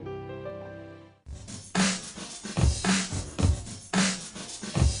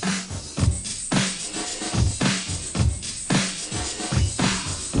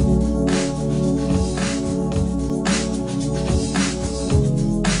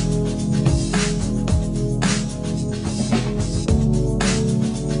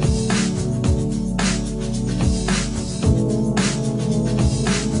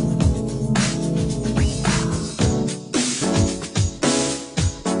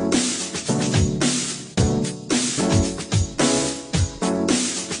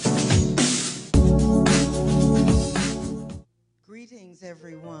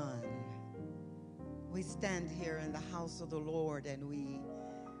We stand here in the house of the Lord and we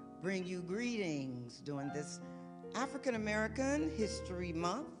bring you greetings during this African American History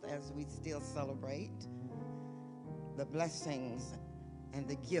Month as we still celebrate the blessings and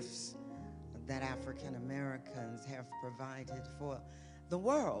the gifts that African Americans have provided for the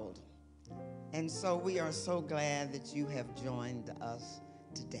world. And so we are so glad that you have joined us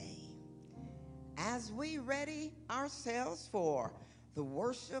today. As we ready ourselves for the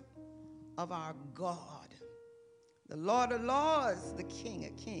worship of our God, the Lord of Lords, the King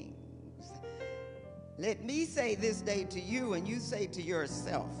of Kings, let me say this day to you and you say to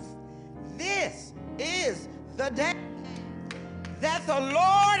yourself, this is the day that the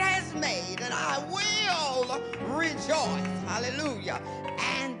Lord has made, and I will rejoice, hallelujah,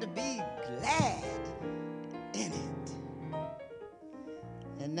 and be glad in it.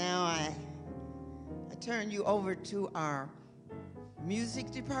 And now I turn you over to our music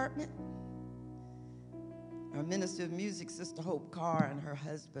department. Our Minister of Music, Sister Hope Carr, and her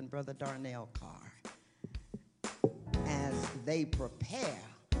husband, Brother Darnell Carr, as they prepare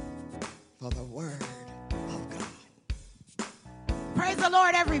for the Word of God. Praise the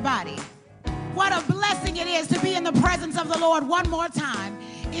Lord, everybody. What a blessing it is to be in the presence of the Lord one more time.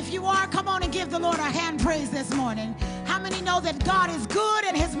 If you are, come on and give the Lord a hand praise this morning. How many know that God is good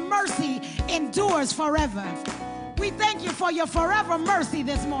and his mercy endures forever? We thank you for your forever mercy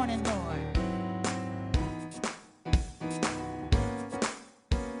this morning, Lord.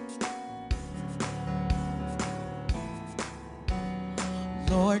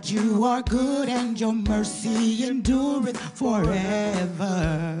 Lord, you are good and your mercy endureth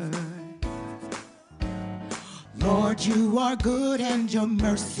forever. Lord, you are good and your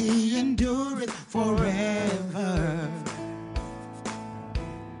mercy endureth forever.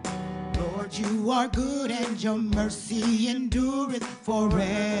 Lord, you are good and your mercy endureth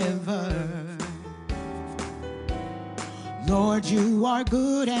forever. Lord, you are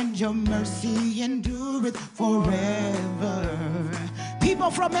good and your mercy endureth forever.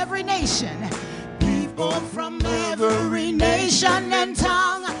 People from every nation, people from every nation and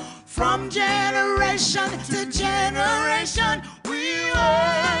tongue, from generation to generation, we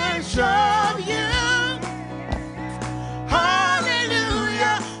worship you.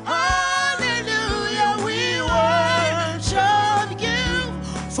 Hallelujah, hallelujah, we worship you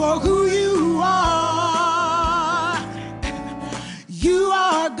for who you are. You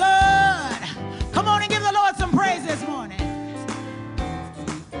are good. Come on and give the Lord some praise this morning.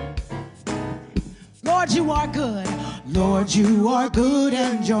 Lord, you are good. Lord, you are good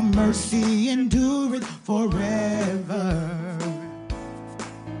and your mercy endureth forever.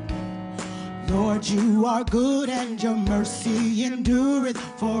 Lord, you are good and your mercy endureth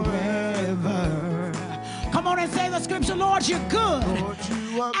forever. Come on and say the scripture, Lord, you're good, Lord,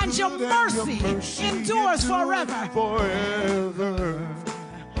 you are and, good your mercy endures forever.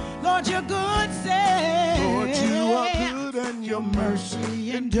 Lord, you're good, say. Lord, you are good and your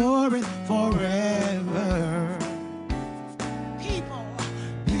mercy endureth forever.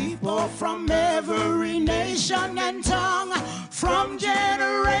 People from every nation and tongue, from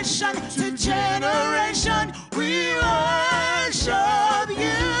generation to generation, we worship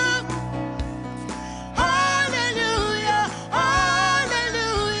you. Hallelujah,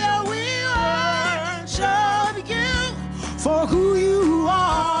 hallelujah, we worship you for who you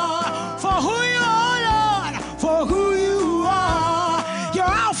are, for who you are, Lord, for who you are. You're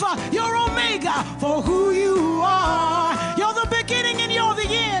Alpha, you're Omega, for who you are. You're the beginning and you're the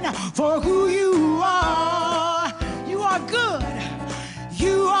end, for who you are. You are good.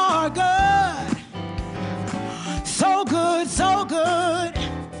 You are good. So good, so good.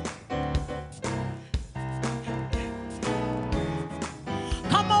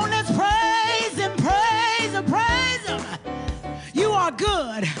 Come on, let's praise him, praise him, praise him. You are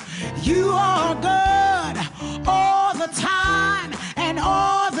good. You are good all the time and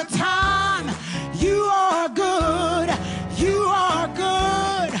all the time. You are good. You are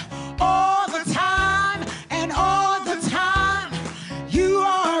good all the time and all the time. You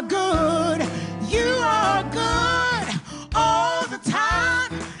are good. You are good all the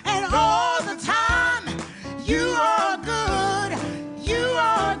time and all the time. You are good. You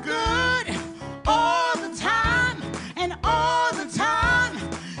are good all the time and all the time.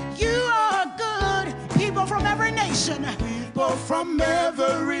 You are good. People from every nation. People from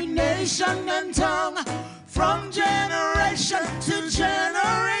every nation and tongue. From generation to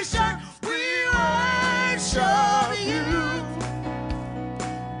generation, we worship you.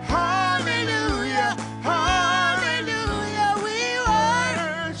 Hallelujah, hallelujah, we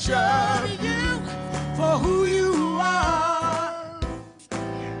worship you for who you are,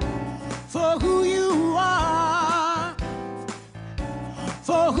 for who you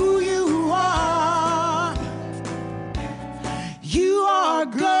for who you are. You are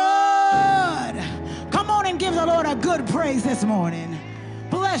good. Come on and give the Lord a good praise this morning.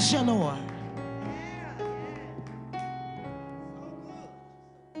 Bless you, Lord.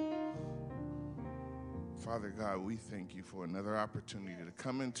 Father God, we thank you for another opportunity to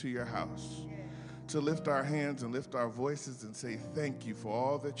come into your house, to lift our hands and lift our voices and say thank you for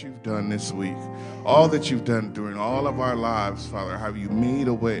all that you've done this week, all that you've done during all of our lives, Father, how you made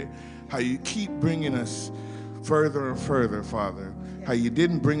a way, how you keep bringing us further and further, Father, how you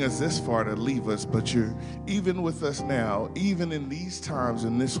didn't bring us this far to leave us, but you're even with us now, even in these times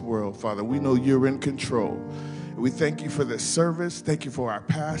in this world, Father. We know you're in control. We thank you for this service. Thank you for our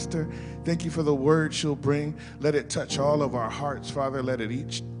pastor. Thank you for the word she'll bring. Let it touch all of our hearts, Father. Let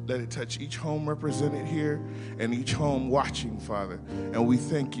it touch each home represented here and each home watching, Father. And we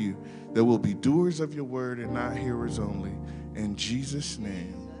thank you that we'll be doers of your word and not hearers only. In Jesus'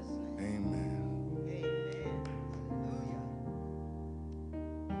 name, amen.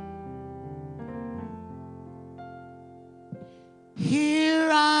 Here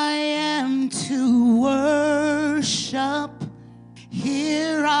I am to worship.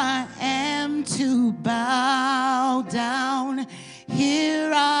 Here I am to bow down.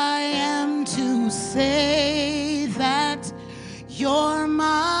 Here I am to say that you're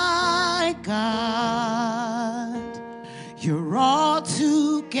my God. You're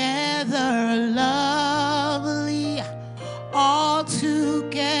altogether lovely,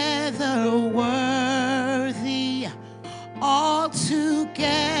 altogether worthy,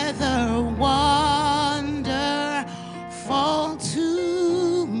 altogether wonderful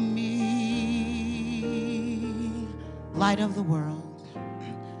to me. Light of the world,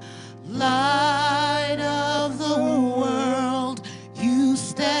 light of the world, you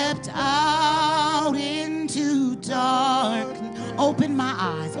stepped out into dark. Open my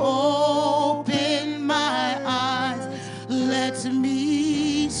eyes, open my eyes, let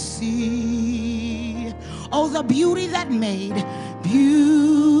me see. Oh, the beauty that made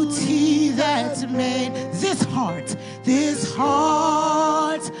this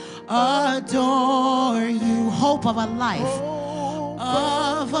heart adore you. Hope of a life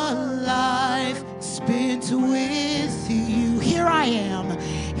spent with you. Here I am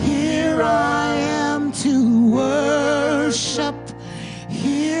to worship.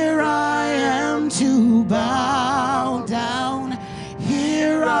 Here I am to bow down.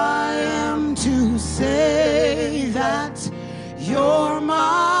 Here I am to say that you're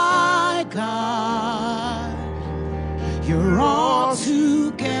my God. You're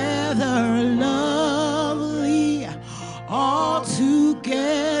altogether lovely,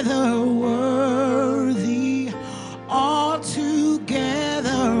 altogether worthy,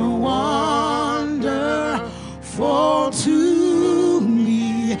 altogether wonderful to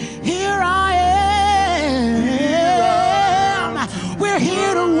me. Here I am. We're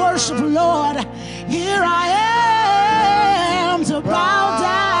here to worship, Lord. Here I am to bow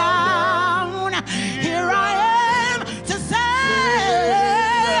down. Here I am to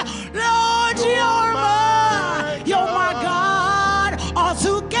say, Lord, you're my God.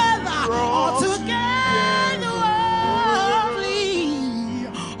 Altogether lovely,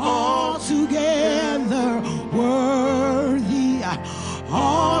 altogether worthy,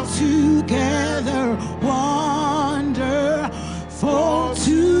 altogether wonderful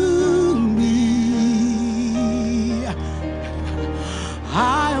to me.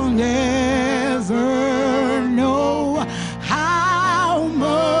 I'll never know how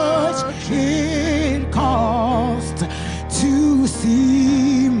much it cost to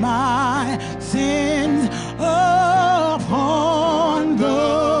see my sins upon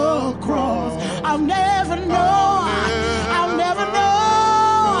the cross. I'll never know how much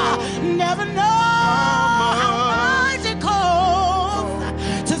it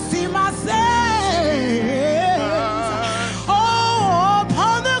cost to see my sins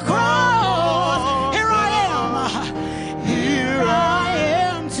upon the cross. Here I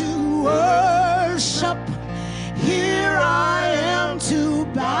am to worship. Here I am to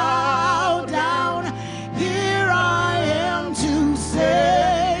bow down. Here I am to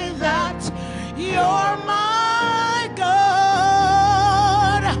say that you're my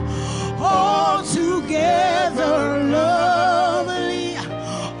God. Altogether lovely,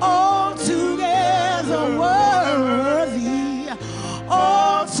 altogether worthy,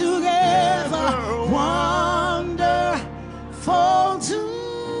 altogether wonderful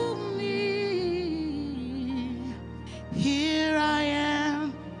to me. Here I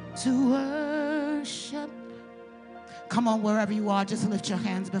am to worship. Come on, wherever you are, just lift your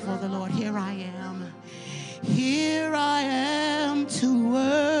hands before the Lord. Here I am. Here I am to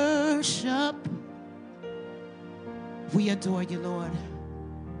worship. We adore you, Lord.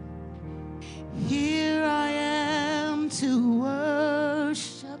 Here I am to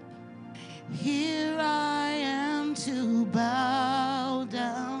worship. Here I am to bow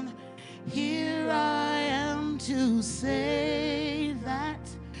down. Here I am to say that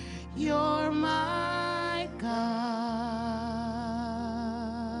you're my God.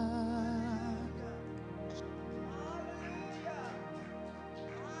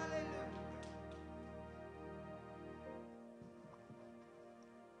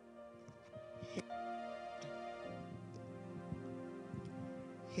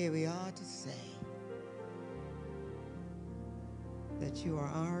 Here we are to say that you are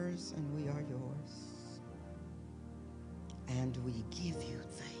ours and we are yours. And we give you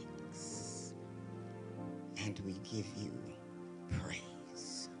thanks. And we give you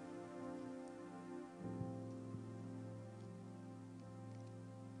praise.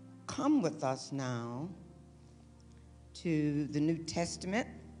 Come with us now to the New Testament,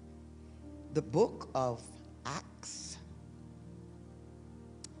 the book of Acts.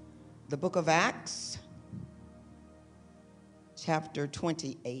 The book of Acts, chapter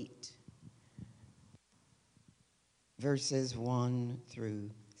 28, verses 1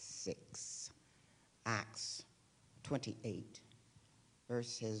 through 6. Acts 28,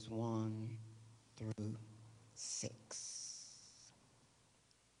 verses 1 through 6.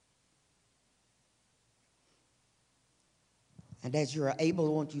 And as you are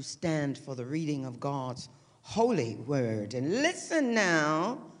able, won't you stand for the reading of God's holy word? And listen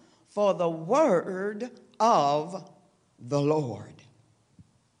now for the word of the Lord.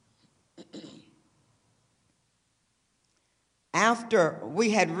 After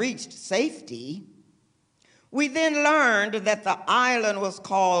we had reached safety, we then learned that the island was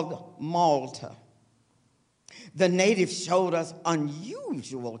called Malta. The natives showed us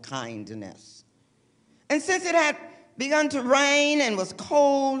unusual kindness. And since it had begun to rain and was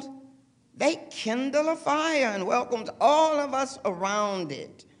cold, they kindled a fire and welcomed all of us around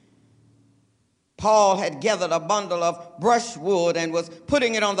it. Paul had gathered a bundle of brushwood and was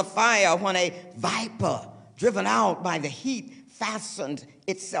putting it on the fire when a viper, driven out by the heat, fastened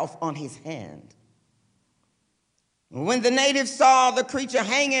itself on his hand. When the natives saw the creature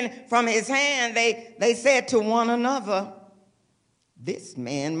hanging from his hand, they said to one another, "This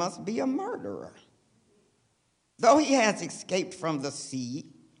man must be a murderer. Though he has escaped from the sea,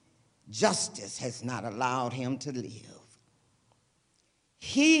 justice has not allowed him to live."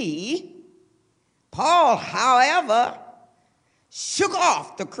 Paul, however, shook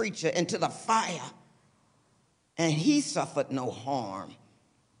off the creature into the fire, and he suffered no harm.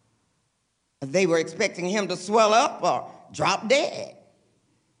 They were expecting him to swell up or drop dead.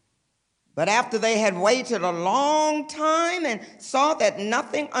 But after they had waited a long time and saw that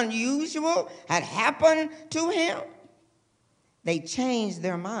nothing unusual had happened to him, they changed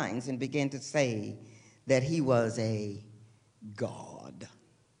their minds and began to say that he was a god.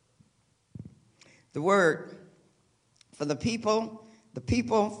 The word for the people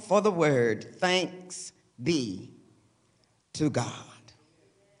for the word. Thanks be to God.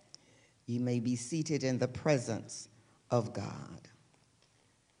 You may be seated in the presence of God.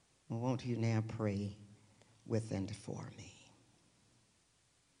 Won't you now pray with and for me?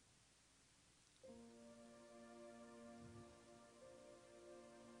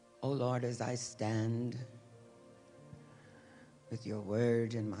 Oh Lord, as I stand with your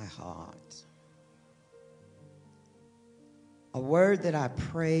word in my heart, a word that I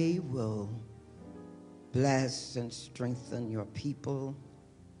pray will bless and strengthen your people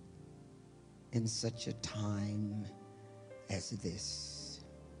in such a time as this.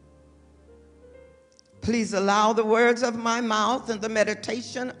 Please allow the words of my mouth and the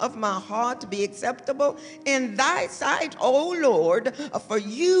meditation of my heart to be acceptable in thy sight, O Lord, for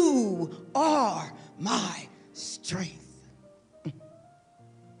you are my strength.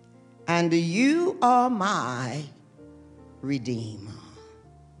 And you are my Redeemer.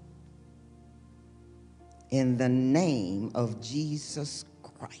 In the name of Jesus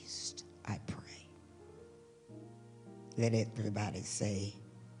Christ, I pray. Let everybody say,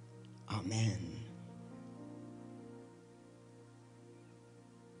 Amen.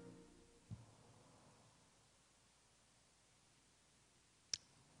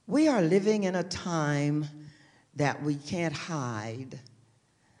 We are living in a time that we can't hide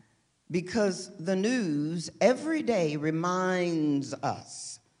because the news every day reminds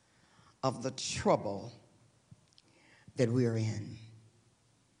us of the trouble that we're in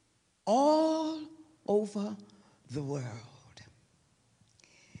all over the world.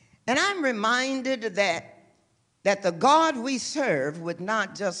 And I'm reminded that the God we serve would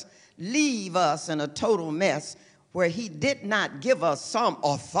not just leave us in a total mess where he did not give us some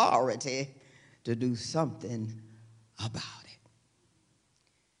authority to do something about it.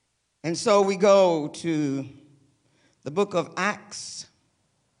 And so we go to the book of Acts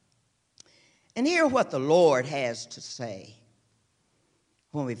and hear what the Lord has to say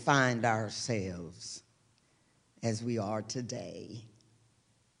when we find ourselves as we are today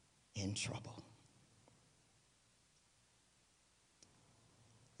in trouble.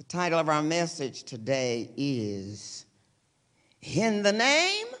 The title of our message today is In the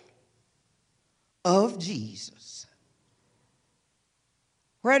Name of Jesus.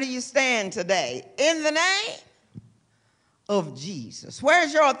 Where do you stand today? In the name of Jesus.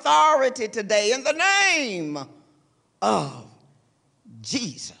 Where's your authority today? In the name of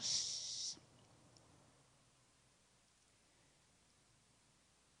Jesus.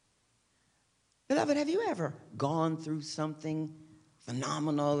 Beloved, have you ever gone through something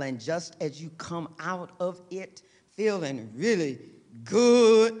phenomenal and just as you come out of it feeling really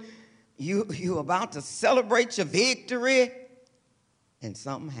good, you're about to celebrate your victory and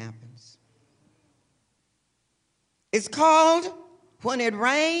something happens? It's called when it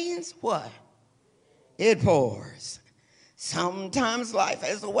rains, what? It pours. Sometimes life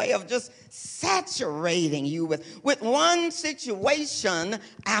has a way of just saturating you with one situation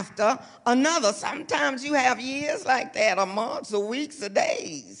after another. Sometimes you have years like that, or months, or weeks, or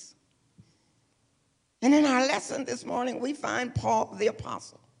days. And in our lesson this morning, we find Paul the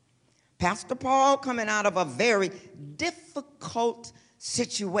Apostle, Pastor Paul, coming out of a very difficult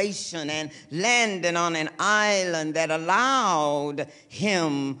situation and landing on an island that allowed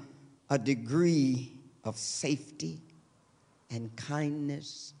him a degree of safety and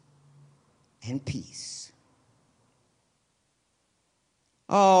kindness and peace.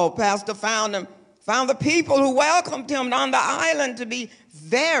 Oh, Pastor found the people who welcomed him on the island to be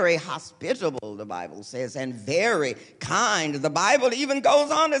very hospitable, the Bible says, and very kind. The Bible even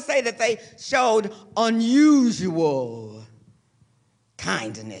goes on to say that they showed unusual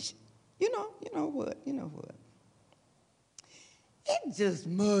kindness. You know what? It just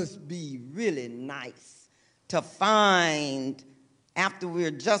must be really nice to find, after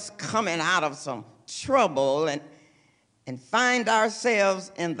we're just coming out of some trouble, and find ourselves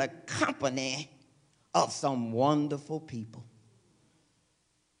in the company of some wonderful people.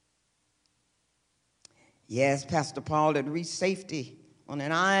 Yes, Pastor Paul had reached safety on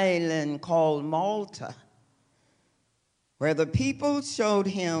an island called Malta, where the people showed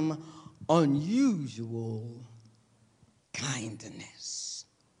him unusual kindness.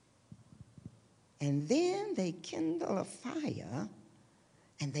 And then they kindled a fire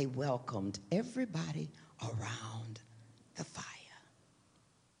and they welcomed everybody around the fire.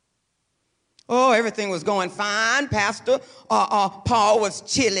 Oh, everything was going fine. Pastor Paul was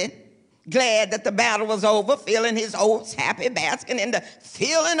chilling, glad that the battle was over, feeling his oats, happy, basking in the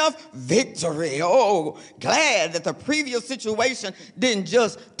feeling of victory. Oh, glad that the previous situation didn't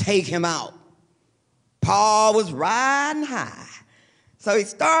just take him out. Paul was riding high. So he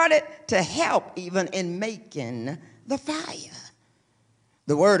started to help even in making the fire.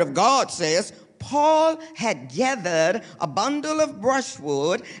 The Word of God says Paul had gathered a bundle of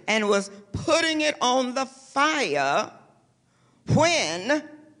brushwood and was putting it on the fire when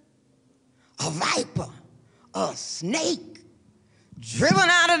a viper, a snake, driven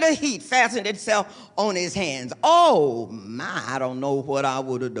out of the heat, fastened itself on his hands. Oh my, I don't know what I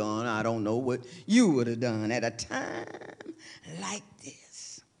would have done. I don't know what you would have done at a time like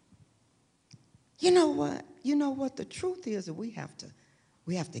this. You know what? The truth is that we have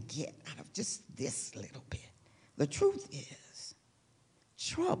to get out of just this little bit. The truth is,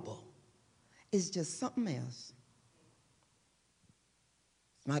 trouble is just something else.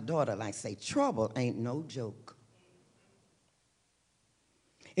 My daughter likes to say, trouble ain't no joke.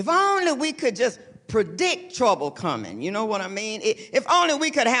 If only we could just predict trouble coming, you know what I mean? If only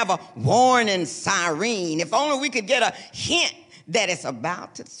we could have a warning siren, if only we could get a hint that it's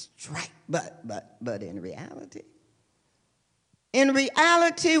about to strike. But in reality,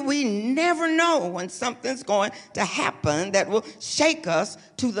 we never know when something's going to happen that will shake us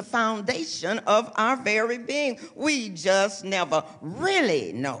to the foundation of our very being. We just never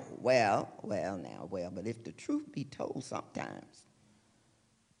really know. Well, but if the truth be told,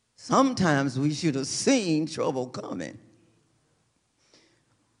 sometimes we should have seen trouble coming.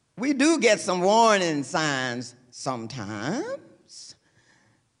 We do get some warning signs sometimes,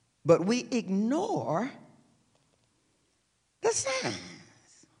 but we ignore the signs.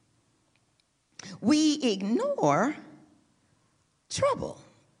 We ignore trouble.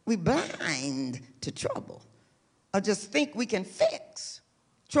 We blind to trouble, or just think we can fix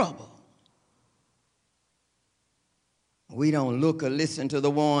trouble. we don't look or listen to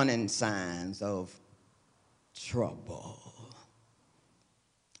the warning signs of trouble.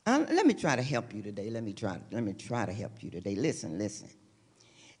 Let me try to help you today. Let me try to help you today. Listen.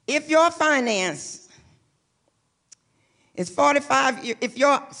 If your finance is 45 years,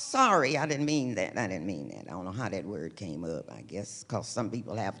 sorry, I didn't mean that. I don't know how that word came up, I guess, because some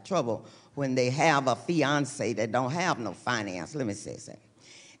people have trouble when they have a fiance that don't have no finance. Let me say something.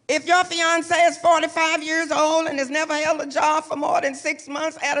 If your fiance is 45 years old and has never held a job for more than 6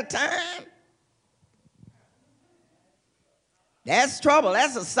 months at a time, that's trouble.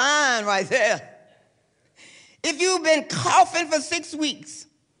 That's a sign right there. If you've been coughing for 6 weeks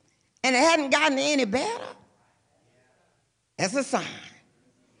and it hadn't gotten any better, that's a sign.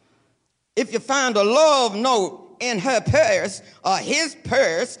 If you find a love note in her purse or his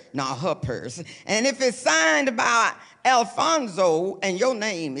purse, not her purse, and if it's signed by Alfonso and your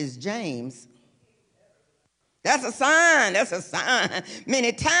name is James, that's a sign. That's a sign.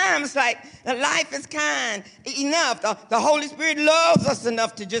 Many times, like, life is kind enough. The Holy Spirit loves us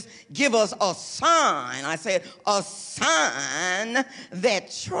enough to just give us a sign. I said, a sign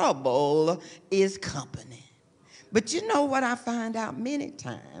that trouble is company. But you know what I find out many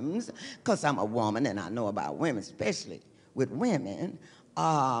times, because I'm a woman and I know about women, especially with women,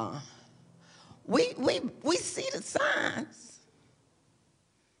 we see the signs,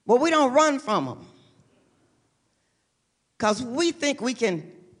 but we don't run from them. Because we think we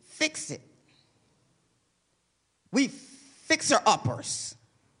can fix it. We fixer-uppers.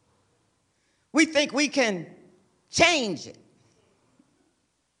 We think we can change it.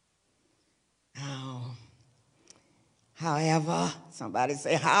 Oh. However, somebody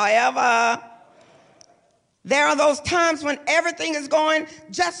say, however, there are those times when everything is going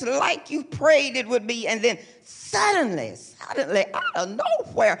just like you prayed it would be, and then suddenly, out of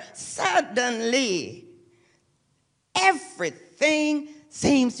nowhere, everything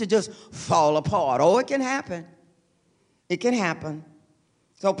seems to just fall apart. Oh, it can happen. It can happen.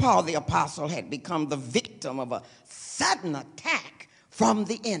 So Paul the apostle had become the victim of a sudden attack from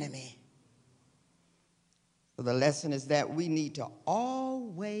the enemy. So the lesson is that we need to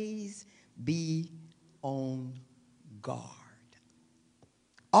always be on guard.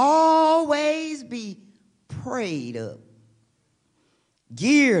 Always be prayed up,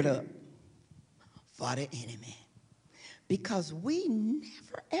 geared up for the enemy. Because we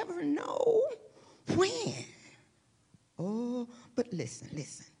never, ever know when. Oh, but listen.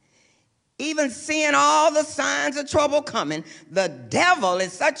 Even seeing all the signs of trouble coming, the devil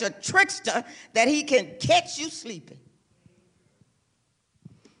is such a trickster that he can catch you sleeping.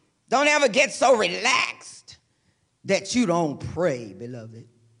 Don't ever get so relaxed that you don't pray, beloved.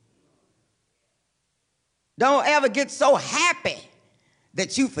 Don't ever get so happy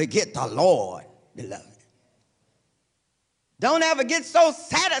that you forget the Lord, beloved. Don't ever get so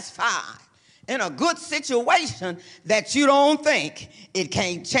satisfied in a good situation that you don't think it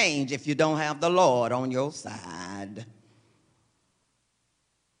can't change if you don't have the Lord on your side.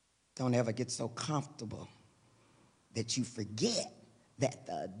 Don't ever get so comfortable that you forget that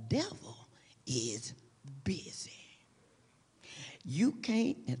the devil is busy. You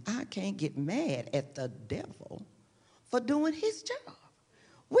can't and I can't get mad at the devil for doing his job.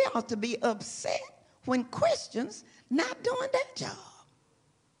 We ought to be upset when Christians not doing that job.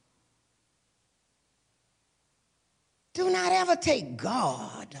 Do not ever take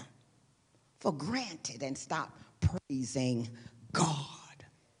God for granted and stop praising God.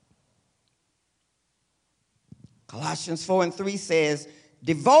 Colossians 4:3 says,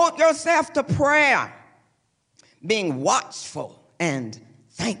 devote yourself to prayer, being watchful and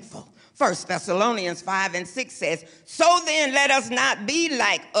thankful. 1 Thessalonians 5:6 says, so then let us not be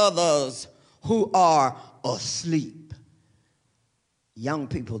like others who are asleep. Young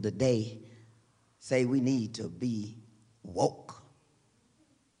people today say we need to be woke.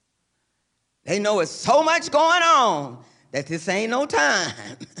 They know it's so much going on that this ain't no time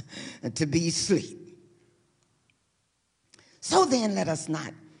to be asleep. So then let us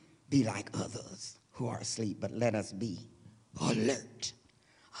not be like others who are asleep, but let us be alert.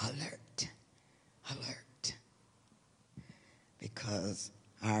 Because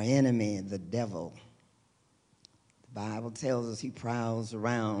our enemy, the devil, the Bible tells us he prowls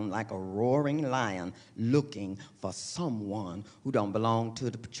around like a roaring lion looking for someone who don't belong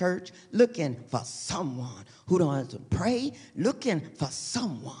to the church, looking for someone who doesn't pray, looking for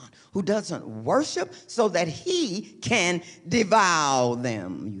someone who doesn't worship so that he can devour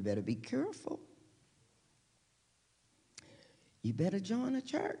them. You better be careful. You better join a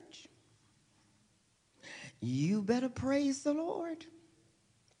church. You better praise the Lord.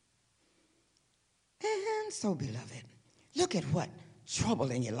 And so, beloved, Look at what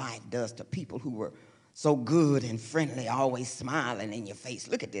trouble in your life does to people who were so good and friendly, always smiling in your face.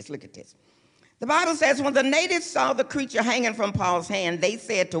 Look at this, look at this. The Bible says, when the natives saw the creature hanging from Paul's hand, they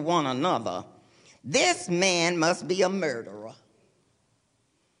said to one another, "This man must be a murderer.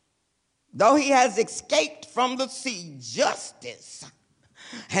 Though he has escaped from the sea, justice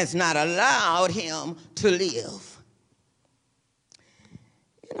has not allowed him to live."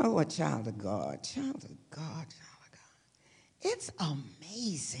 You know what, child of God, it's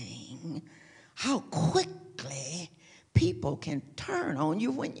amazing how quickly people can turn on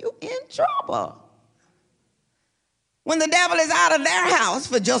you when you're in trouble. When the devil is out of their house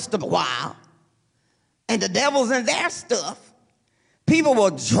for just a while and the devil's in their stuff, people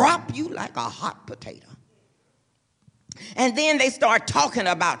will drop you like a hot potato. And then they start talking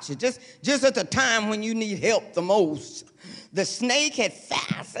about you just at the time when you need help the most. The snake had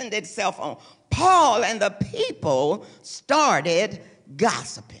fastened itself on Paul, and the people started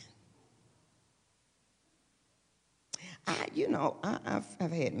gossiping.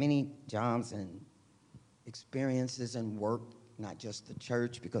 I've had many jobs and experiences and work, not just the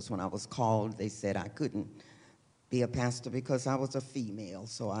church, because when I was called, they said I couldn't be a pastor because I was a female,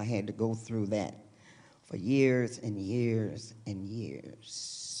 so I had to go through that for years and years and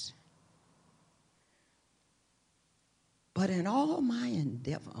years. But in all my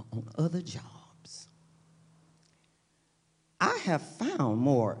endeavor on other jobs, I have found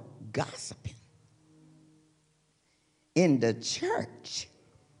more gossiping in the church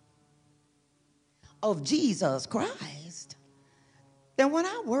of Jesus Christ than when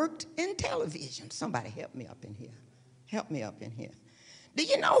I worked in television. Somebody help me up in here. Help me up in here. Do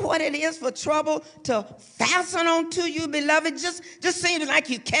you know what it is for trouble to fasten onto you, beloved? Just seems like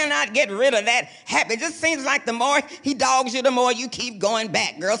you cannot get rid of that habit. It just seems like the more he dogs you, the more you keep going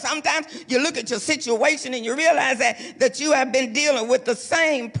back, girl. Sometimes you look at your situation and you realize that you have been dealing with the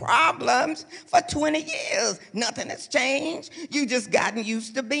same problems for 20 years. Nothing has changed. You just gotten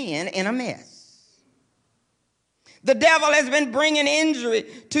used to being in a mess. The devil has been bringing injury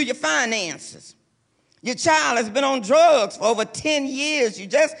to your finances. Your child has been on drugs for over 10 years. You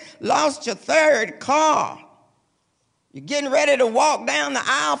just lost your third car. You're getting ready to walk down the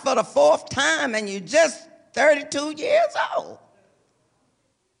aisle for the 4th time, and you're just 32 years old.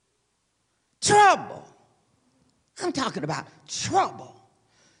 Trouble. I'm talking about trouble.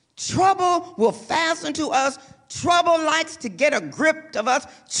 Trouble will fasten to us. Trouble likes to get a grip of us.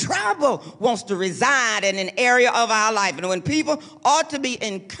 Trouble wants to reside in an area of our life. And when people ought to be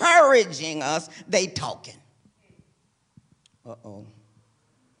encouraging us, they talking. Uh-oh.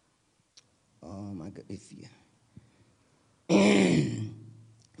 Oh, my God.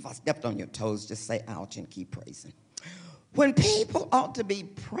 If I stepped on your toes, just say ouch and keep praising. When people ought to be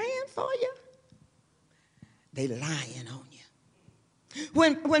praying for you, they lying on you.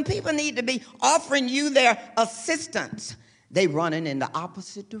 When people need to be offering you their assistance, they running in the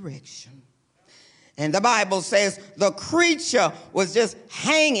opposite direction. And the Bible says the creature was just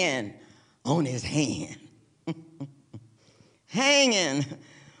hanging on his hand. Hanging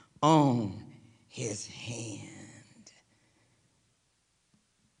on his hand.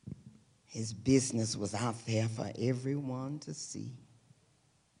 His business was out there for everyone to see.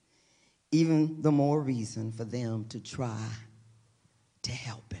 Even the more reason for them to try to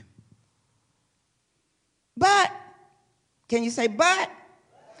help him. But, can you say but?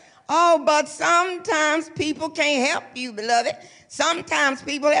 Oh, but sometimes people can't help you, beloved. Sometimes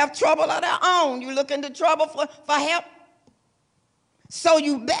people have trouble of their own. You look into trouble for help. So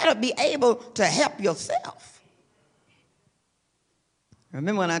you better be able to help yourself. I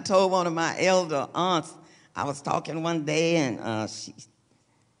remember when I told one of my elder aunts, I was talking one day, and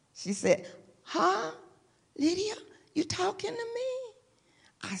she said, "Huh, Lydia, you talking to me?"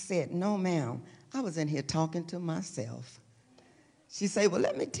 I said, "No, ma'am. I was in here talking to myself." She said, "Well,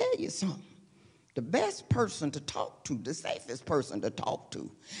 let me tell you something. The best person to talk to, the safest person to talk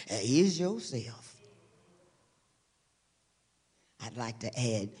to, is yourself." I'd like to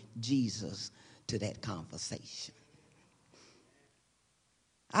add Jesus to that conversation.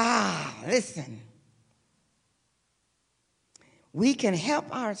 Listen. We can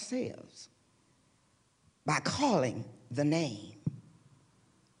help ourselves by calling the name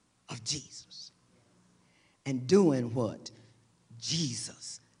of Jesus and doing what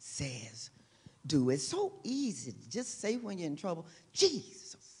Jesus says do. It's so easy to just say when you're in trouble,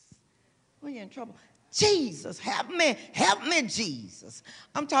 Jesus. When you're in trouble, Jesus, help me, Jesus.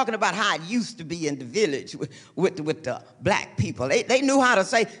 I'm talking about how it used to be in the village with the black people. They knew how to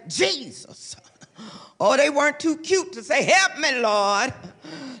say Jesus. Or they weren't too cute to say, "Help me, Lord.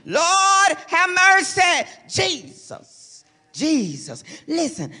 Lord, have mercy, Jesus." Jesus.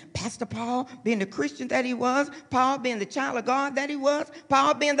 Listen, Pastor Paul being the Christian that he was, Paul being the child of God that he was,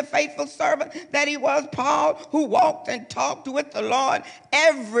 Paul being the faithful servant that he was, Paul who walked and talked with the Lord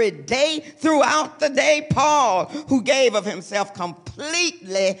every day throughout the day, Paul who gave of himself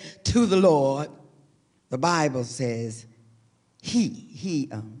completely to the Lord. The Bible says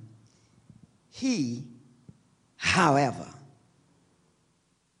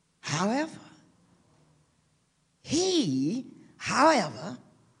however,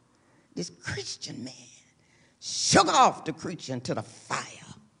 this Christian man shook off the creature into the fire.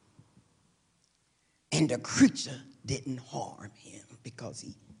 And the creature didn't harm him because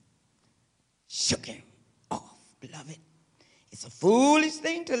he shook him off, beloved. It's a foolish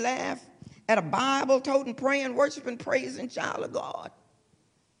thing to laugh at a Bible-toting, praying, worshiping, praising child of God.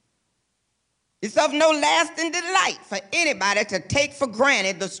 It's of no lasting delight for anybody to take for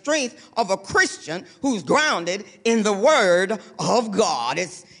granted the strength of a Christian who's grounded in the Word of God.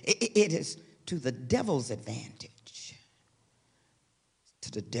 It is to the devil's advantage.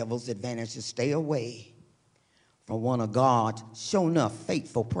 To the devil's advantage to stay away from one of God's sure enough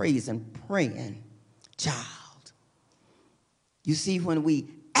faithful, praising, praying child. You see, when we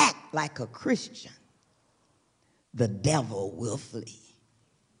act like a Christian, the devil will flee.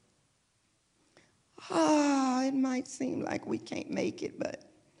 It might seem like we can't make it,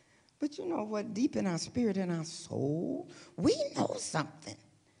 but you know what? Deep in our spirit and our soul, we know something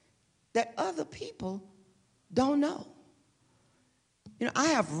that other people don't know. You know, I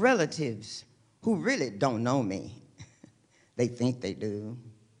have relatives who really don't know me. They think they do,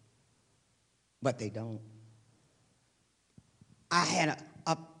 but they don't. I had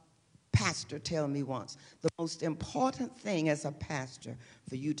a pastor tell me once, the most important thing as a pastor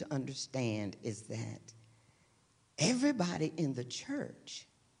for you to understand is that everybody in the church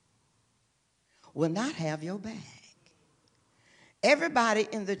will not have your back. Everybody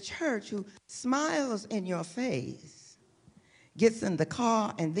in the church who smiles in your face gets in the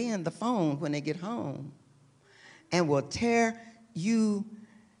car and then the phone when they get home and will tear you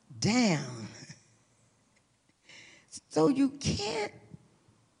down. So you can't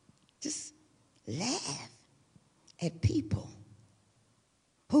just laugh at people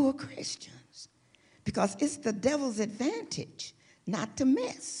who are Christians because it's the devil's advantage not to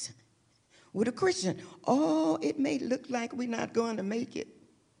mess with a Christian. Oh, it may look like we're not going to make it,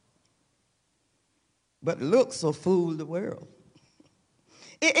 but looks will fool the world.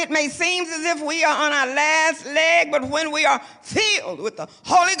 It may seem as if we are on our last leg, but when we are filled with the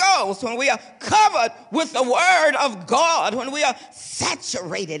Holy Ghost, when we are covered with the Word of God, when we are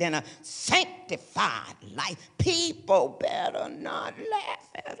saturated in a sanctified life, people better not laugh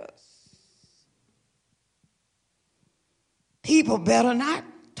at us. People better not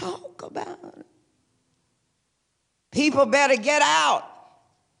talk about it. People better get out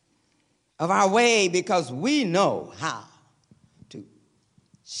of our way because we know how to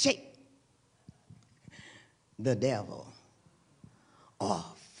shake the devil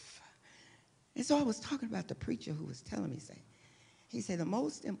off. And so I was talking about the preacher who was telling me, he said, the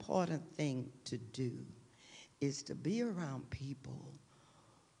most important thing to do is to be around people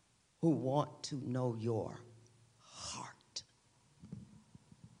who want to know your heart.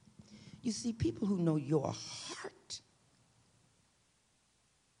 You see, people who know your heart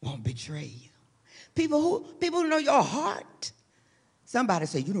won't betray you. People who know your heart. Somebody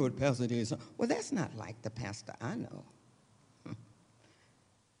say, you know what pastor is? Well, that's not like the pastor I know.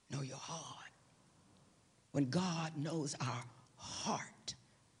 Know your heart. When God knows our heart,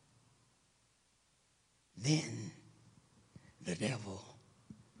 then the devil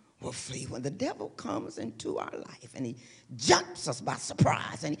will flee. When the devil comes into our life and he jumps us by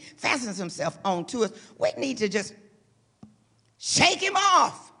surprise and he fastens himself onto us, we need to just shake him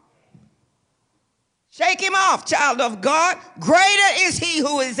off. Shake him off, child of God. Greater is he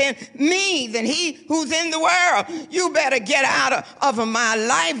who is in me than he who's in the world. You better get out of my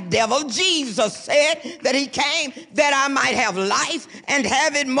life, devil. Jesus said that he came that I might have life and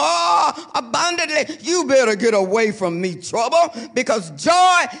have it more abundantly. You better get away from me, trouble, because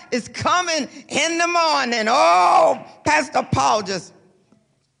joy is coming in the morning. Oh, Pastor Paul, just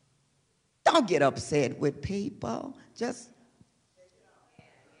don't get upset with people. Just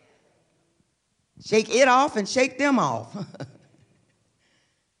shake it off and shake them off.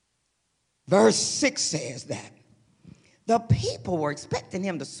 Verse 6 says that the people were expecting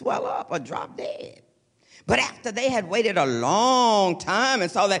him to swell up or drop dead. But after they had waited a long time and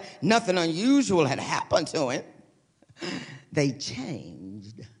saw that nothing unusual had happened to him, they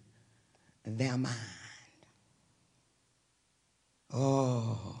changed their mind.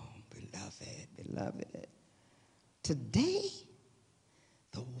 Oh, beloved. Today,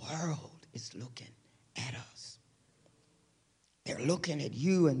 the world is looking at us. They're looking at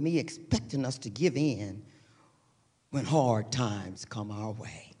you and me, expecting us to give in when hard times come our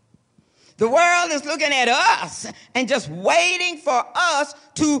way. The world is looking at us and just waiting for us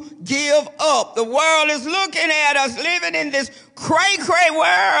to give up. The world is looking at us living in this cray-cray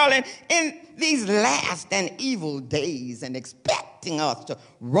world and in these last and evil days and expecting us to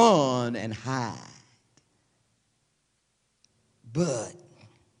run and hide. But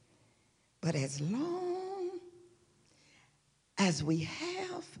as long as we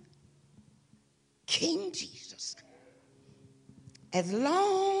have King Jesus, as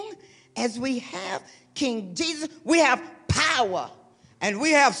long as we have King Jesus, we have power and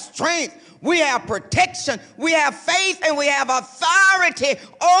we have strength, we have protection, we have faith, and we have authority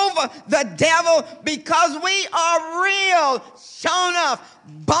over the devil because we are real, shown up,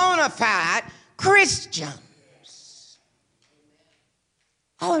 bona fide Christians.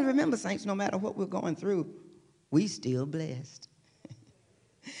 Oh, and remember, saints, no matter what we're going through, we still blessed.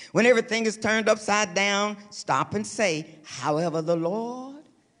 When everything is turned upside down, stop and say, however, the Lord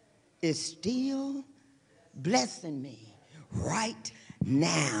is still blessing me right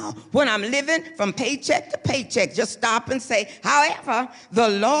now. When I'm living from paycheck to paycheck, just stop and say, however, the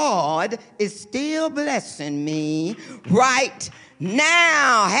Lord is still blessing me right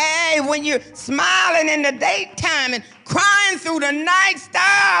now. Hey, when you're smiling in the daytime and crying through the night,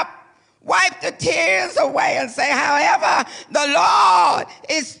 stop. Wipe the tears away and say, however, the Lord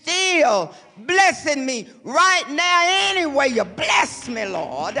is still blessing me right now. Anyway, you bless me,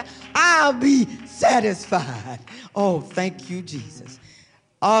 Lord, I'll be satisfied. Oh, thank you, Jesus.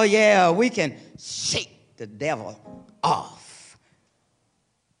 Oh, yeah, we can shake the devil off.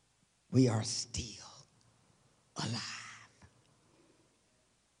 We are still alive.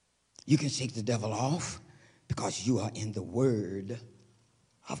 You can shake the devil off because you are in the Word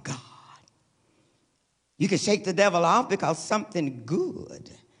of God. You can shake the devil off because something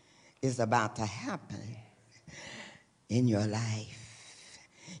good is about to happen in your life.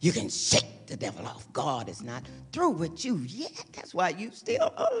 You can shake the devil off. God is not through with you yet. That's why you're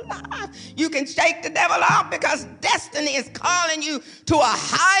still alive. You can shake the devil off because destiny is calling you to a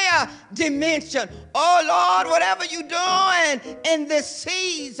higher dimension. Oh, Lord, whatever you're doing in this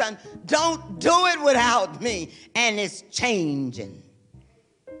season, don't do it without me. And it's changing.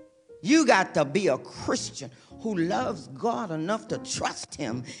 You got to be a Christian who loves God enough to trust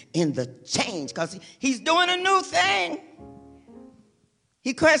him in the change because he's doing a new thing.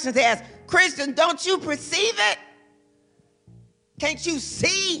 He questions, he asks, Christian, don't you perceive it? Can't you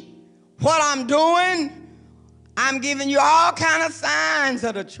see what I'm doing? I'm giving you all kind of signs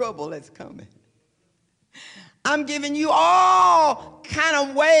of the trouble that's coming. I'm giving you all kind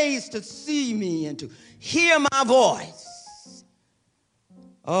of ways to see me and to hear my voice.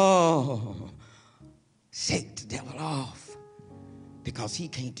 Oh, shake the devil off because he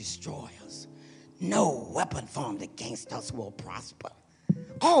can't destroy us. No weapon formed against us will prosper.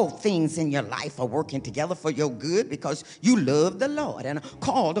 All things in your life are working together for your good because you love the Lord and are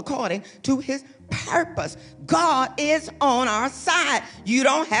called according to his purpose. God is on our side. You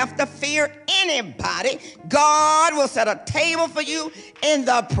don't have to fear anybody. God will set a table for you in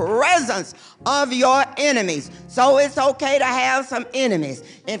the presence of your enemies. So it's okay to have some enemies.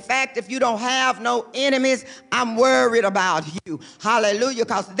 In fact, if you don't have no enemies, I'm worried about you. Hallelujah,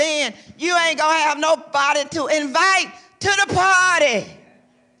 because then you ain't going to have nobody to invite to the party.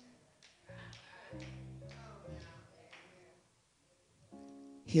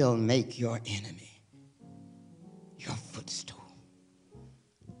 He'll make your enemy your footstool.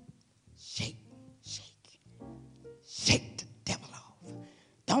 Shake, shake, shake the devil off.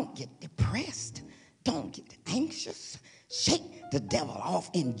 Don't get depressed. Don't get anxious. Shake the devil off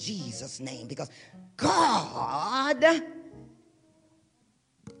in Jesus' name because God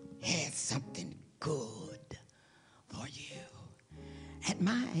has something good for you. At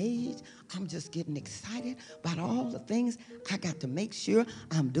my age, I'm just getting excited about all the things I got to make sure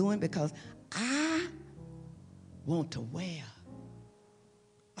I'm doing because I want to wear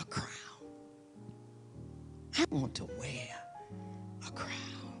a crown. I want to wear a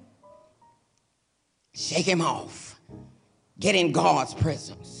crown. Shake him off. Get in God's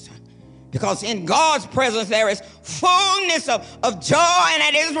presence. Because in God's presence there is fullness of joy, and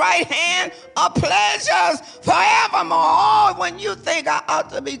at his right hand are pleasures forevermore. Oh, when you think I ought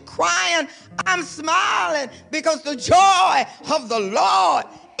to be crying, I'm smiling because the joy of the Lord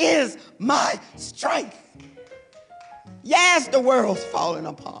is my strength. Yes, the world's falling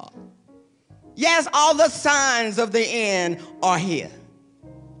apart. Yes, all the signs of the end are here.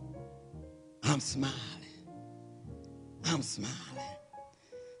 I'm smiling I'm smiling.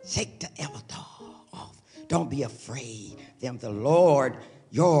 Shake the avatar off. Don't be afraid. Them the Lord,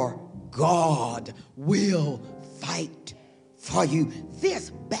 your God, will fight for you. This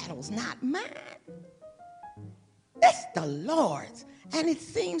battle's not mine. It's the Lord's. And it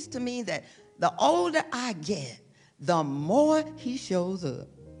seems to me that the older I get, the more he shows up.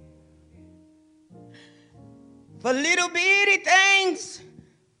 For little bitty things,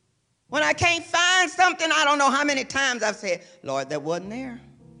 when I can't find something, I don't know how many times I've said, Lord, that wasn't there.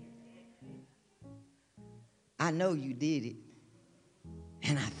 I know you did it.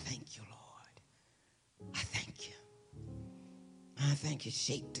 And I thank you, Lord. I thank you. I thank you.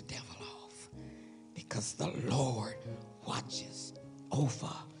 Shake the devil off. Because the Lord watches over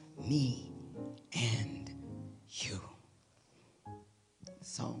me and you. The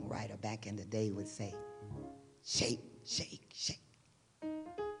songwriter back in the day would say, shake, shake, shake.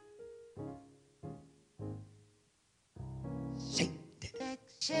 Shake the devil.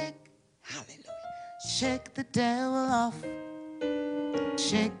 Shake. Hallelujah. Shake the devil off.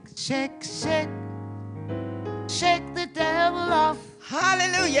 Shake, shake, shake. Shake the devil off.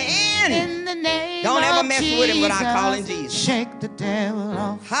 Hallelujah. In the name Don't ever of mess Jesus. with him without calling Jesus. Shake the devil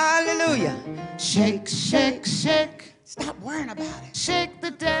off. Hallelujah. Shake, shake, shake. Stop worrying about it. Shake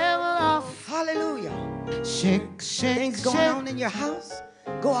the devil off. Hallelujah. Shake, shake, Things going shake. on in your house,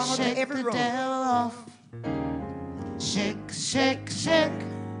 go out Shake to every the room. devil off. Shake, shake, shake.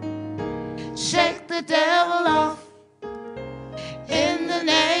 Shake the devil off. In the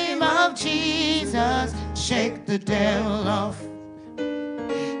name of Jesus, shake the devil off.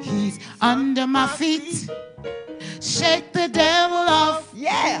 He's under my feet. Shake the devil off.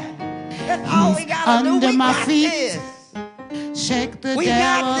 Yeah. That's all we got to do. Under We my got feet. this. Shake the We devil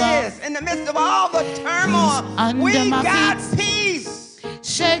got off. this. In the midst of all the turmoil, under we my got feet. peace.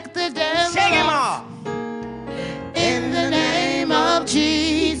 Shake the devil Shake him off. off. In the name of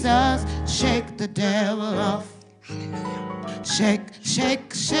Jesus, shake the devil off. Shake,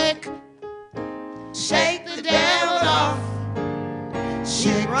 shake, shake. Shake the devil off.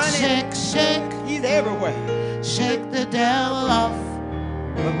 Shake, running. shake, shake. He's everywhere. Shake the devil off.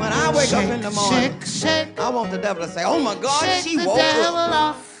 But when I wake up in the morning, shake, shake. I want the devil to say, oh my God, Shake she the woke devil up.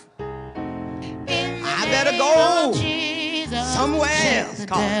 off. In the I better name go of Jesus, somewhere shake else. the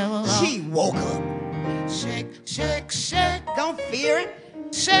devil 'Cause off. she woke up. Shake, shake, shake. Don't fear it.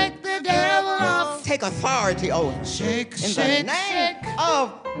 Shake the devil off. Take authority over it. Shake, In shake, the name shake.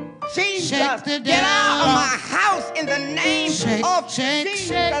 of Jesus, Shake the get out devil of my off. house in the name Shake, of shake, Jesus.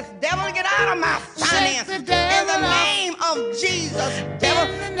 shake. Devil, get out of my finances. the In devil the off. name of Jesus. Devil,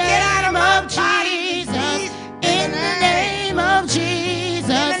 In the get out of name my of body. Jesus. In In the name of Jesus. In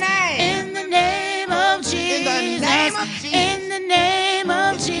the name. In the name of Jesus. In the name of Jesus. In the name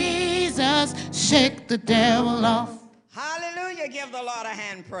of Jesus. Shake the devil off. Hallelujah. Give the Lord a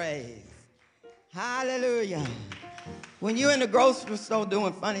hand praise. Hallelujah. When you're in the grocery store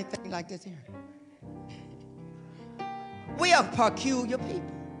doing funny things like this here, we are peculiar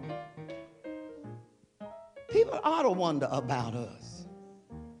people. People ought to wonder about us.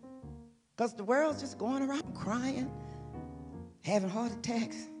 Because the world's just going around crying, having heart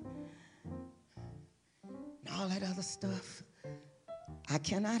attacks, and all that other stuff. I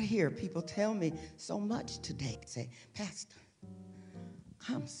cannot hear people tell me so much today. Say, Pastor,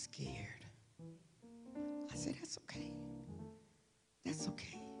 I'm scared. I said, that's okay. That's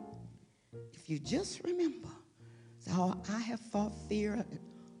okay. If you just remember, so I have fought fear at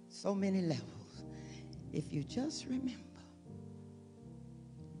so many levels. If you just remember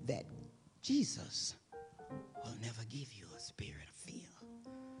that Jesus will never give you a spirit of fear,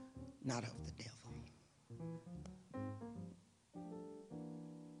 not of the devil.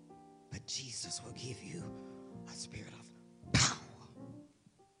 But Jesus will give you a spirit of power,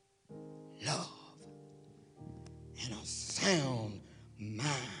 love, and a sound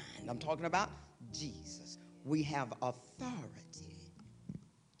mind. I'm talking about Jesus. We have authority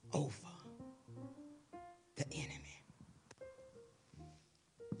over the enemy.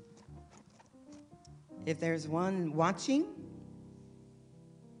 If there's one watching,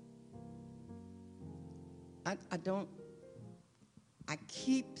 I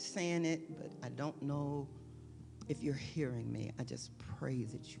keep saying it, but I don't know if you're hearing me. I just pray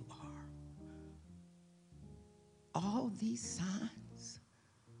that you are. All these signs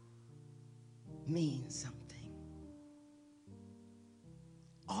mean something.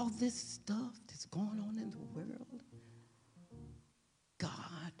 All this stuff that's going on in the world,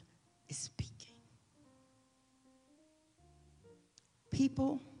 God is speaking.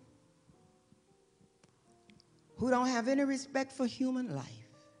 People who don't have any respect for human life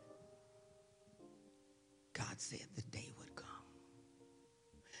God said the day would come.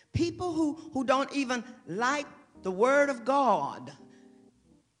 People who don't even like the word of God.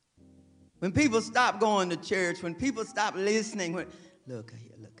 When people stop going to church, when people stop listening, look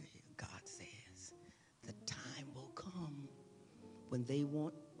here, God says the time will come when they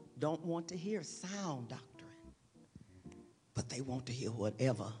don't want to hear sound doctrine, but they want to hear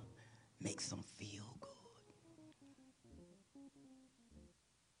whatever makes them feel good.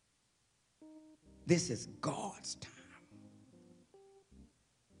 This is God's time.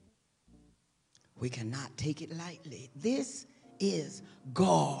 We cannot take it lightly. This is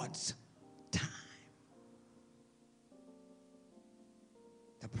God's time.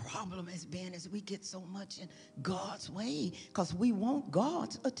 The problem has been is we get so much in God's way because we want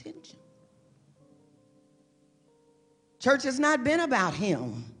God's attention. Church has not been about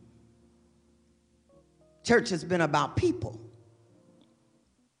him. Church has been about people.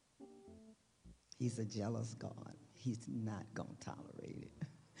 He's a jealous God. He's not going to tolerate it.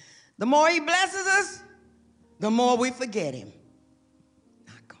 The more he blesses us, the more we forget him.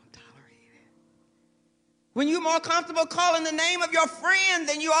 Not going to tolerate it. When you're more comfortable calling the name of your friend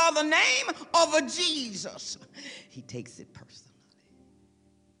than you are the name of a Jesus, he takes it personally.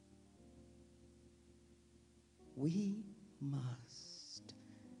 We must.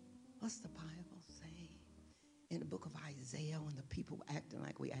 What's the Bible say? In the book of Isaiah, when the people were acting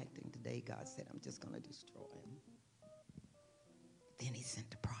like we're acting today, God said, I'm just going to destroy him. Then he sent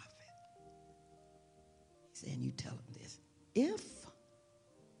the prophet. He said, and you tell him this. If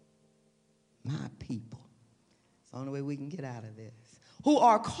my people, it's the only way we can get out of this, who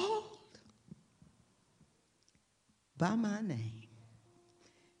are called by my name.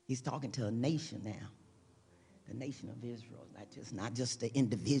 He's talking to a nation now. The nation of Israel, not just the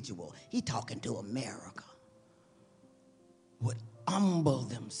individual. He's talking to America. Would humble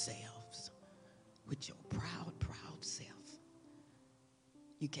themselves with your proud self.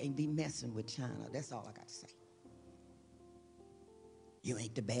 You can't be messing with China. That's all I got to say. You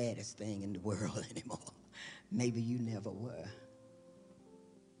ain't the baddest thing in the world anymore. Maybe you never were.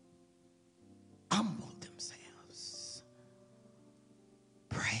 Humble themselves.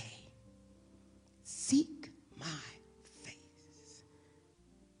 Pray. Seek my face.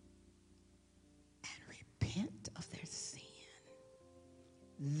 And repent of their sin.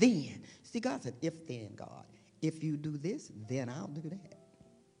 Then, see, God said, if then, God, if you do this, then I'll do that.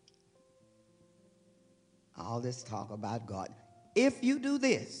 All this talk about God. If you do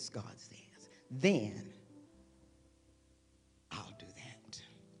this, God says, then I'll do that.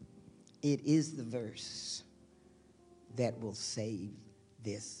 It is the verse that will save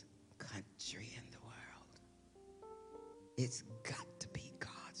this country and the world. It's got to be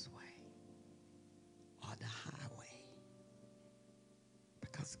God's way or the highway.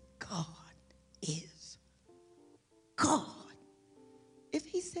 Because God is God. If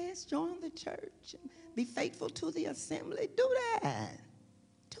he says join the church and be faithful to the assembly, do that.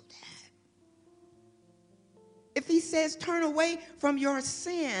 Do that. If he says turn away from your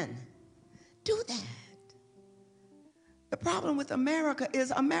sin, do that. The problem with America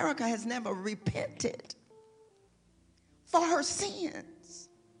is America has never repented for her sins.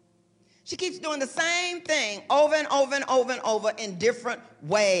 She keeps doing the same thing over and over and over and over in different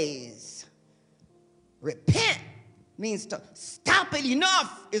ways. Repent means to stop it.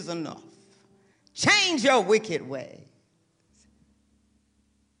 Enough is enough. Change your wicked ways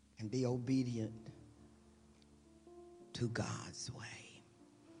and be obedient to God's way.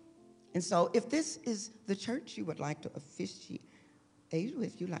 And so if this is the church you would like to officiate,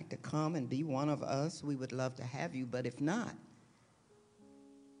 if you'd like to come and be one of us, we would love to have you. But if not,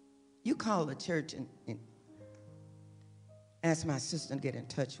 you call the church and ask my sister to get in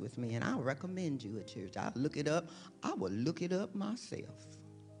touch with me, and I'll recommend you a church. I'll look it up. I will look it up myself.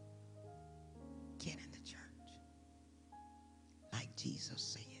 Get in the church. Like Jesus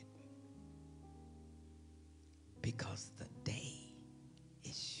said. Because the day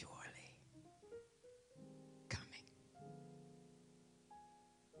is surely coming.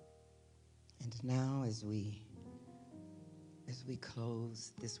 And now as we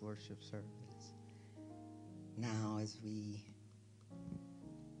close this worship service, now as we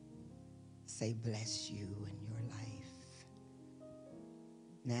say bless you in your life,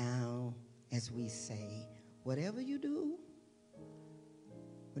 now as we say whatever you do,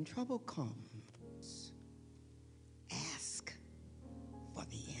 when trouble comes, ask for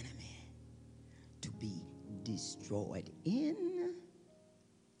the enemy to be destroyed in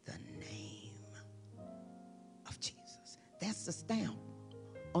the name of Jesus. That's the stamp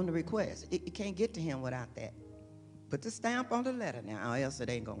on the request. You can't get to him without that. Put the stamp on the letter now, or else it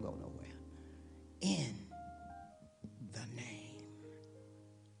ain't going to go nowhere. In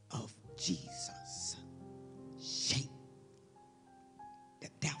Jesus. Shake the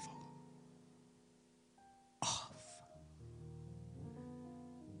devil off.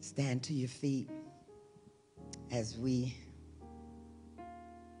 Stand to your feet as we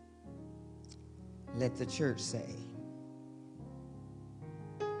let the church say,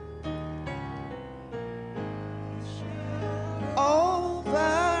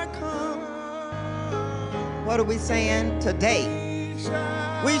 overcome. What are we saying today?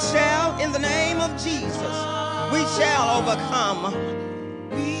 We shall, in the name of Jesus, we shall overcome.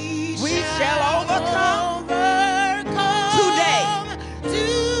 We shall overcome today.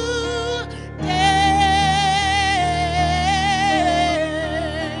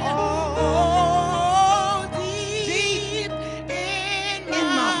 Oh, deep in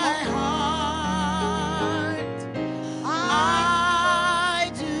my heart,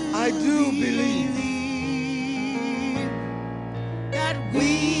 I do believe that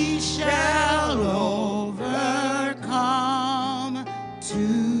we shall overcome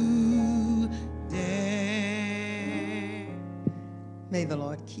today. May the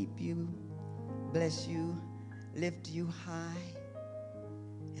Lord keep you, bless you, lift you high,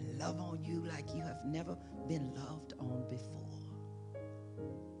 and love on you like you have never been loved on before,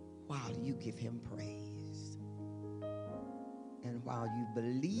 while you give him praise. And while you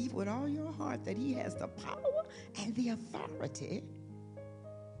believe with all your heart that he has the power and the authority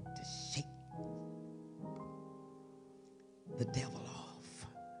to shake the devil off.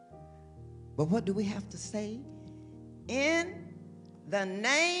 But what do we have to say? In the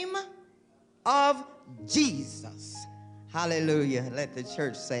name of Jesus. Hallelujah. Let the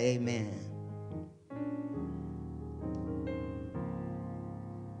church say amen.